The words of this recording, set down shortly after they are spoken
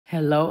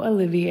Hello,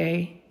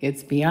 Olivier.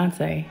 It's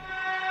Beyoncé.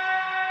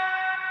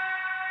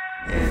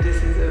 Yeah,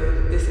 this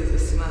is a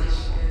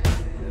smash.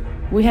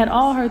 We had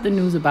all heard the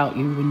news about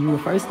you when you were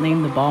first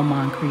named the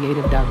Balmain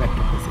creative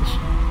director position.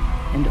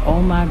 And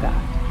oh my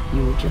God,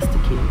 you were just a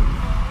kid,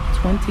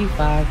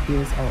 25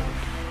 years old,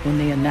 when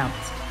they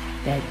announced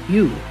that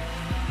you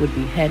would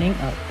be heading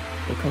up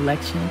the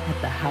collection at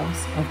the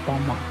House of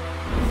Balmain.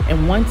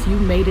 And once you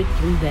made it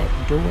through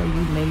that door,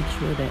 you made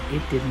sure that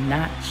it did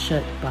not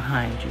shut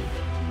behind you.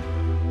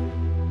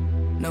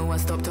 No one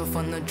stopped off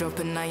on the drop,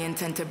 and I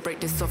intend to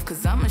break this off,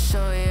 cause I'ma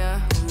show ya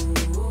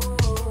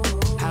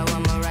how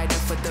I'm a rider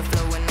for the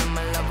flow, and I'm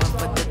a lover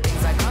for the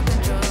things I can't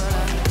control.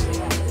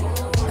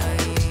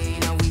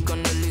 Now we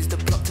gonna lose the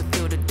plot to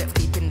feel the depth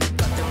deep in the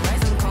gut, the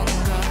rise and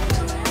conquer.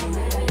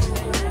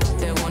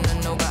 They wanna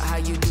know about how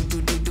you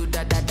do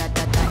da.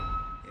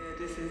 Yeah,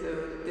 this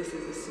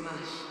is a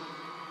smash.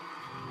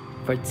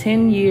 For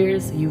 10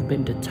 years, you've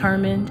been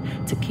determined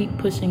to keep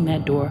pushing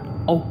that door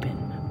open,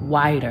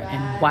 wider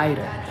and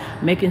wider,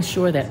 making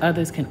sure that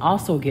others can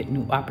also get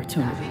new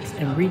opportunities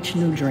and reach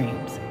new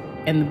dreams.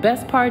 And the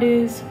best part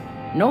is,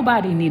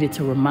 nobody needed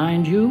to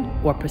remind you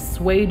or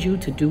persuade you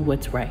to do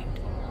what's right.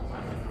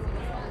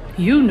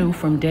 You knew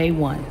from day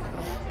one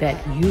that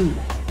you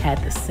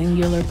had the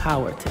singular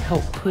power to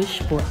help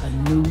push for a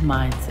new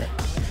mindset,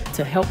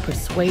 to help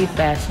persuade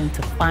fashion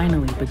to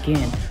finally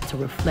begin to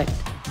reflect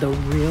the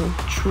real,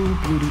 true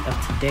beauty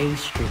of today's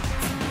streets.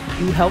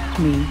 You helped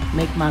me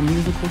make my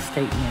musical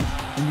statement,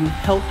 and you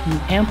helped me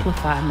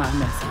amplify my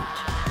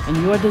message. And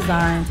your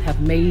designs have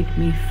made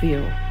me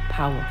feel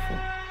powerful.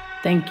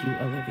 Thank you,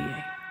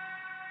 Olivier.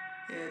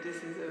 Yeah,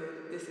 this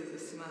is a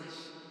smash.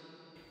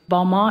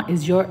 Balmain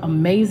is your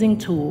amazing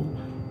tool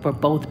for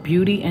both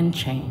beauty and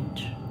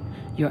change.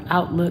 Your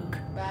outlook,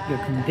 your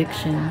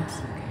convictions,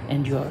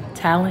 and your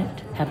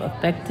talent have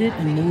affected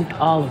and moved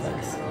all of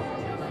us.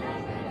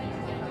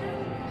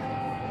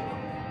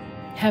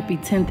 Happy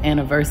 10th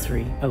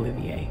anniversary,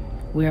 Olivier.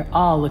 We're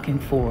all looking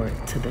forward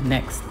to the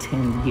next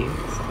 10 years.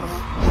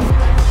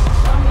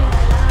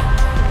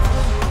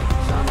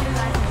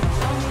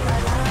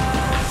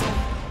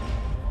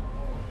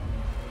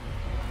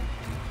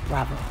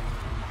 Bravo.